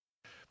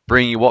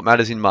Bringing you what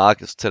matters in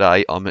markets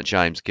today. I'm at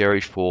James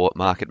Gerrish for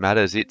Market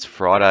Matters. It's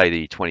Friday,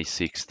 the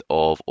 26th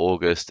of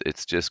August.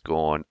 It's just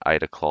gone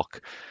 8 o'clock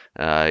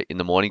in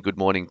the morning. Good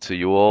morning to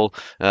you all.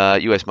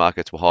 US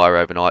markets were higher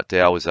overnight.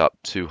 Dow was up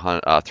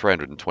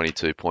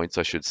 322 points,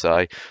 I should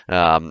say.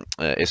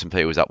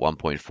 S&P was up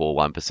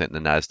 1.41%. The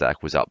Nasdaq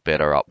was up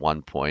better, up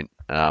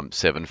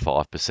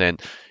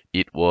 1.75%.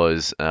 It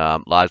was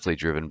largely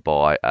driven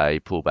by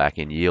a pullback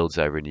in yields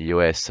over in the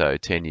US. So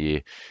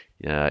 10-year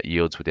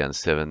yields were down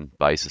 7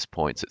 basis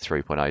points at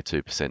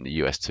 3.02%.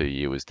 The US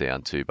 2-year was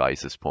down 2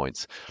 basis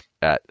points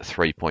at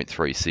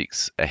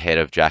 3.36, ahead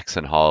of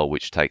Jackson Hole,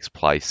 which takes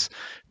place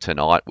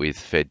tonight with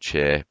Fed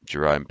Chair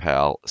Jerome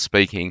Powell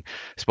speaking.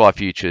 SPI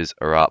futures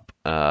are up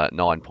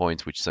 9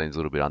 points, which seems a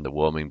little bit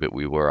underwhelming, but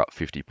we were up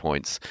 50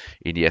 points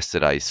in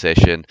yesterday's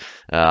session,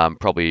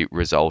 probably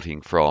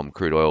resulting from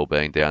crude oil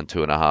being down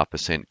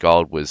 2.5%.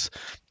 Gold was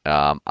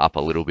up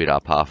a little bit,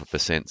 up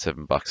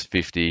 0.5%,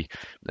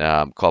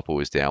 $7.50. Copper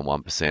was down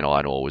 1%.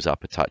 Iron ore was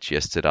up a touch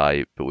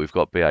yesterday, but we've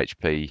got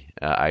BHP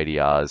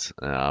ADRs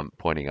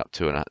pointing up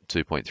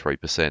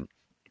 2.3%.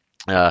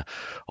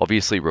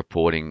 Obviously,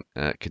 reporting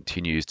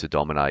continues to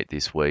dominate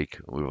this week.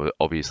 We've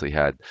obviously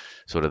had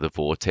sort of the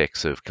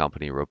vortex of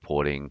company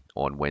reporting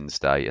on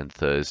Wednesday and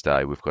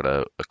Thursday. We've got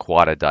a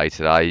quieter day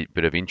today,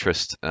 bit of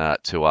interest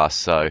to us.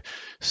 So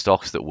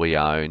stocks that we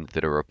own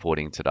that are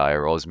reporting today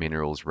are Oz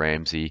Minerals,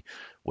 Ramsay,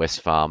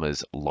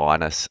 Wesfarmers,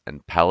 Lynas,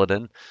 and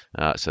Paladin.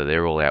 So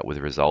they're all out with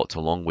results.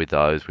 Along with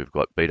those, we've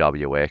got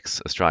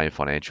BWX, Australian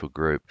Financial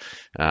Group,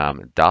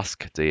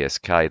 Dusk,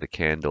 DSK, the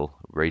candle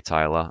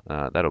retailer.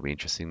 That'll be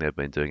interesting. They've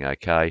been doing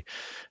okay.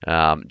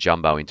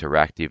 Jumbo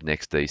Interactive,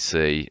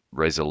 NextDC,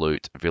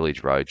 Resolute,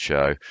 Village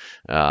Roadshow,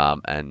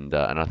 and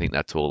I think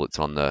that's all that's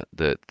on the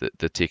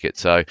ticket.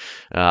 So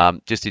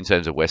just in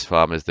terms of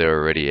Wesfarmers, they're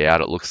already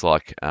out. It looks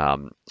like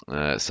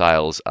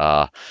sales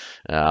are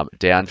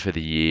down for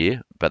the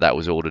year, but that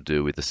was all to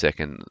do with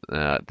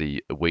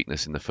the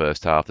weakness in the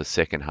first half. The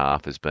second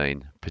half has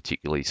been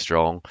particularly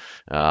strong.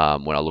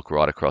 When I look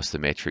right across the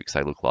metrics,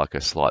 they look like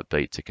a slight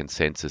beat to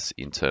consensus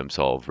in terms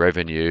of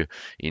revenue,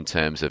 in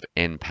terms of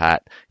NPAT,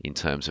 in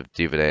terms of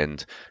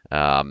dividend.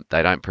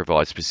 They don't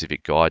provide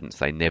specific guidance.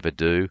 They never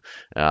do,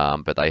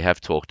 but they have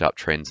talked up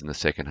trends in the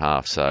second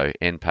half. So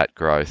NPAT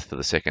growth for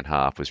the second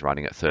half was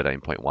running at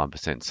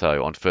 13.1%.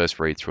 So on first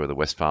read through of the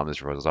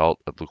Wesfarmers result,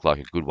 it looked like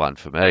a good one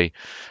for me.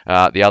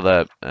 The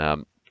other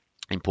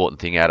important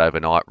thing out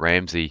overnight,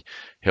 Ramsay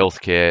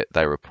Healthcare,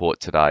 they report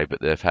today,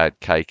 but they've had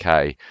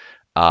KKR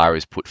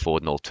has put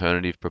forward an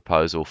alternative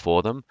proposal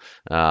for them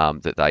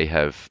that they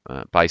have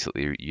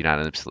basically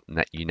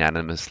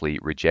unanimously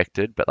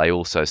rejected, but they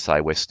also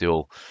say we've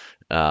still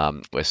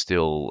got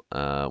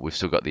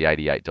the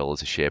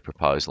 $88 a share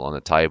proposal on the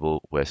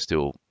table. We're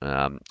still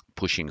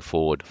pushing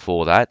forward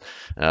for that.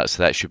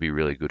 So that should be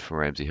really good for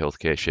Ramsay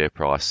Healthcare share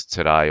price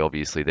today.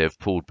 Obviously, they've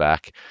pulled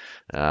back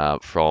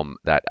from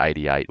that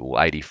 88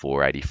 or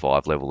 84,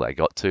 85 level they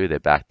got to. They're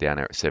back down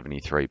there at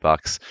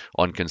 $73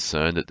 on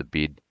concern that the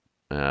bid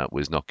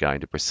was not going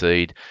to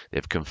proceed.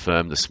 They've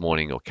confirmed this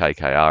morning, or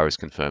KKR has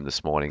confirmed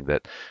this morning,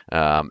 that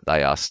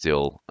they are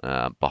still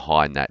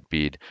behind that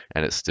bid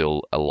and it's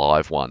still a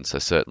live one. So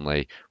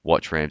certainly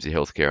watch Ramsay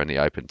Healthcare in the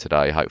open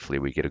today. Hopefully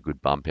we get a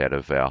good bump out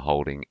of our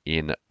holding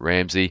in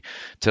Ramsay.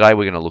 Today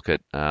we're going to look at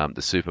the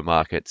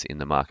supermarkets in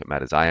the Market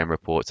Matters AM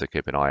report, so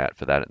keep an eye out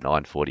for that at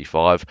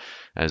 9:45.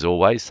 As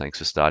always, thanks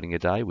for starting your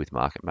day with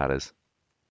Market Matters.